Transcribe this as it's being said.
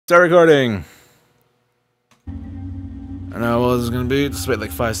Start recording. I know what this is gonna be. Just wait like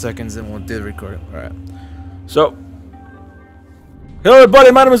 5 seconds and we'll do the recording. Alright. So, hello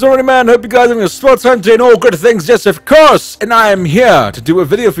everybody, my name is Already Man. Hope you guys are having a swell time today and all good things. Yes, of course. And I am here to do a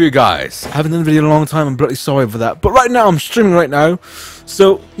video for you guys. I haven't done a video in a long time. I'm bloody sorry for that. But right now, I'm streaming right now.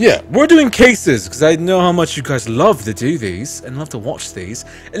 So, yeah, we're doing cases because I know how much you guys love to do these and love to watch these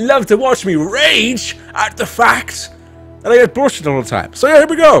and love to watch me rage at the fact that I get bullshit all the time. So, yeah, here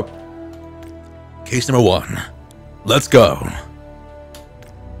we go. Case number 1. Let's go.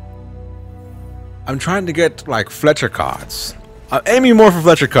 I'm trying to get, like, FLETCHER cards. I'm aiming more for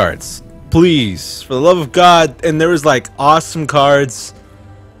FLETCHER cards. Please, for the love of God. And there is, like, awesome cards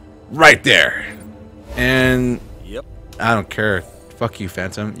right there. And, yep, I don't care. Fuck you,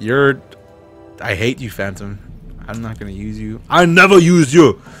 Phantom. I hate you, Phantom. I'm not gonna use you. I never use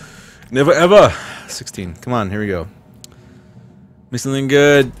you. Never ever. 16. Come on, here we go. Make something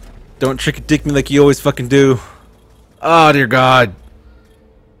good. Don't trick or dick me like you always fucking do. Oh, dear God.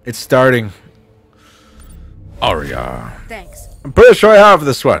 It's starting. Aria. Thanks. I'm pretty sure I have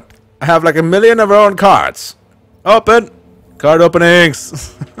this one. I have like 1,000,000 of our own cards. Open. Card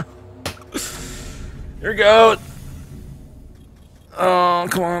openings. Here we go. Oh,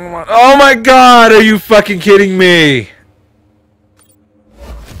 come on, come on. Oh my God, are you fucking kidding me?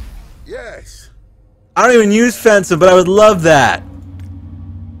 Yes. I don't even use Phantom, but I would love that.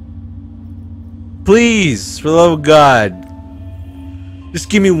 Please, for the love of God. Just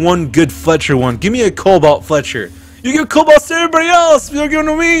give me one good FLETCHER one. Give me a Cobalt FLETCHER. You give Cobalt to everybody else. You don't give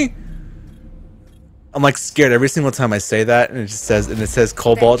them to me. I'm like scared every single time I say that, and it just says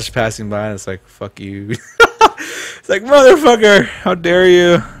Cobalt just passing by, and it's like, fuck you. It's like, motherfucker, how dare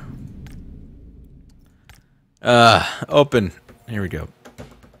you? Open. Here we go.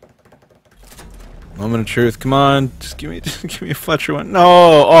 Moment of truth. Come on, just give me a FLETCHER one.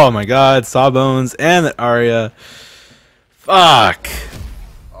 No. Oh my God, Sawbones and that Aria. Fuck.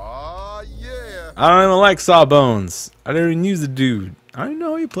 Oh yeah. I don't even like Sawbones. I don't even use the dude. I don't even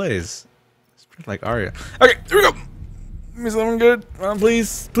know how he plays. It's pretty like Aria. Okay, here we go. Give me something good. Come on,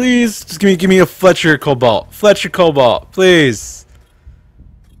 please, please. Just give me a FLETCHER Cobalt. FLETCHER Cobalt, please.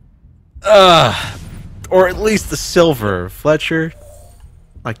 Or at least the silver FLETCHER,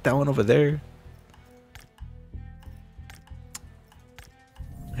 like that one over there.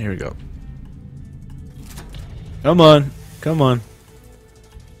 Here we go. Come on. Come on.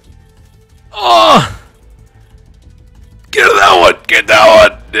 Oh! Get that one! Get that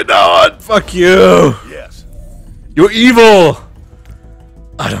one! Get that one! Fuck you! Yes. You're evil!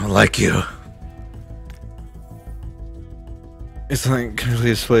 I don't like you. It's like,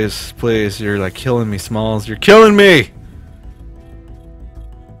 please, you're like killing me, Smalls. You're killing me!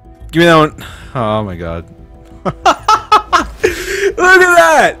 Give me that one. Oh my God. Look at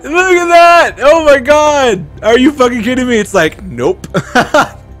that! Look at that! Oh my God! Are you fucking kidding me? It's like, nope.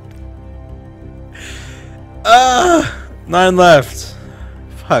 9 left.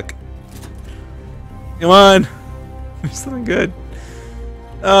 Fuck. Come on. There's something good.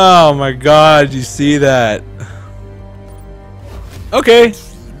 Oh my God! You see that? Okay.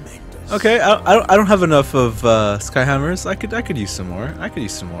 Okay. I don't have enough of Skyhammers. I could use some more. I could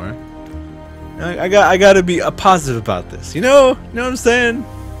use some more. I gotta be positive about this, you know? You know what I'm saying?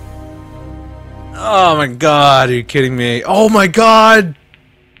 Oh my God, are you kidding me? Oh my God!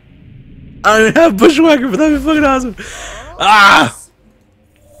 I don't have Bushwhacker, but that'd be fucking awesome. Ah!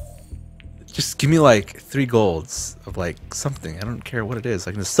 Just give me like 3 golds of like something. I don't care what it is.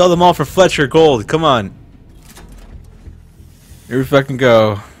 I can just sell them all for FLETCHER gold. Come on. Here we fucking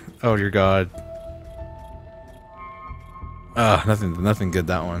go. Oh dear God. Nothing good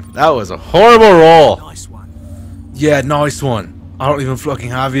that one. That was a horrible roll. Nice one. Yeah, nice one. I don't even fucking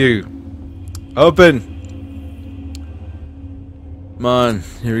have you. Open. Come on,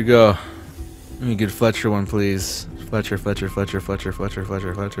 here we go. Let me get a FLETCHER one, please. FLETCHER.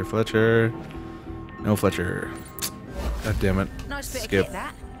 No FLETCHER. God damn it. Nice bit Skip. of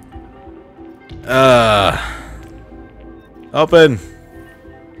kit, that. Open.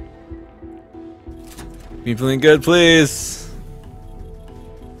 Be feeling good, please.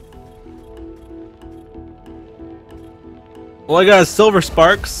 Well, I got silver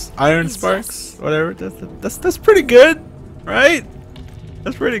sparks, iron sparks, whatever. That's pretty good, right?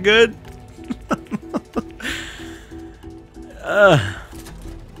 That's pretty good.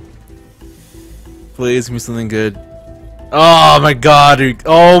 Please give me something good. Oh my God!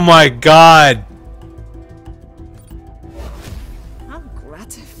 Oh my God! How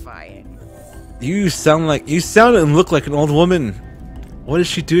gratifying. You sound and look like an old woman. What is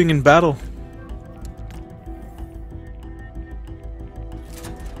she doing in battle?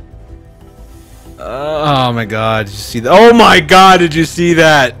 Oh my god, did you see that? Oh my god, did you see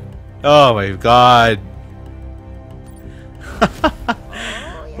that? Oh my god.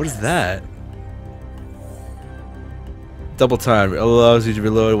 What is that? Double time allows you to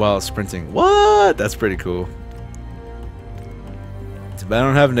reload while sprinting. What? That's pretty cool. Too bad I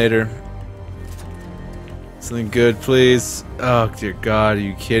don't have Nader. Something good, please. Oh dear god, are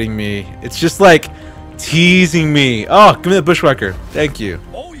you kidding me? It's just like teasing me. Oh, give me the bushwhacker. Thank you.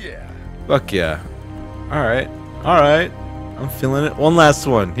 Oh yeah. Fuck yeah. Alright. Alright. I'm feeling it. One last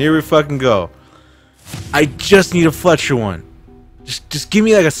one. Here we fucking go. I just need a Fletcher one. Just give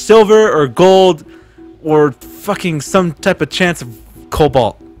me like a silver or gold or fucking some type of chance of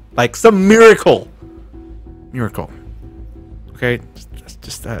cobalt. Like some miracle. Miracle. Okay?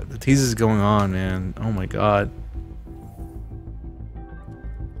 Just that. The tease is going on, man. Oh my god.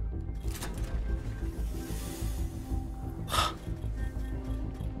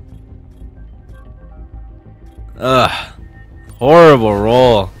 Ugh. Horrible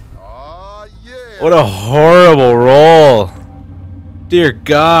roll. Oh yeah. What a horrible roll. Dear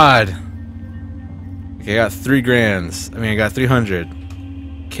God. Okay, I got 3 grands. I mean, I got 300.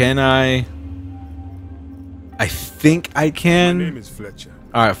 Can I? I think I can. My name is Fletcher.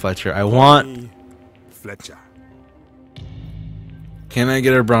 Alright, Fletcher. I want. Fletcher. Can I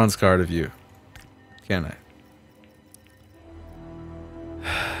get a bronze card of you? Can I?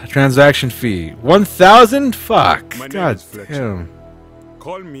 Transaction fee 1,000? Fuck. My name God is Fletcher. damn.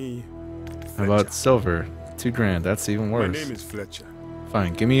 Call me Fletcher. How about silver? 2 grand. That's even worse. My name is Fletcher.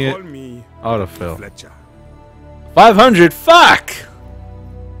 Fine. Give me Call it. me Autofill. Fletcher. 500. Fuck.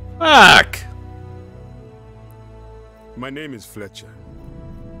 Fuck. My name is Fletcher.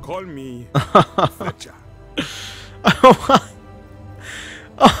 Call me Fletcher.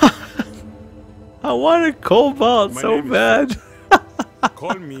 I want a cobalt My so name is bad.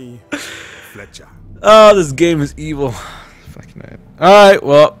 Call me Fletcher. Oh, this game is evil. Fucking night. Alright,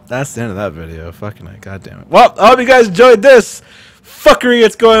 well, that's the end of that video. Fucking night. God damn it. Well, I hope you guys enjoyed this fuckery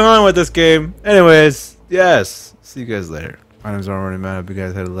that's going on with this game. Anyways, yes. See you guys later. My name's Already Man. I hope you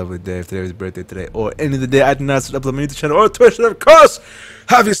guys had a lovely day. If today was your birthday today or any of the day I did not set up on my YouTube channel or Twitch, and of course,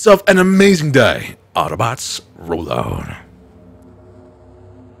 have yourself an amazing day. Autobots, roll on.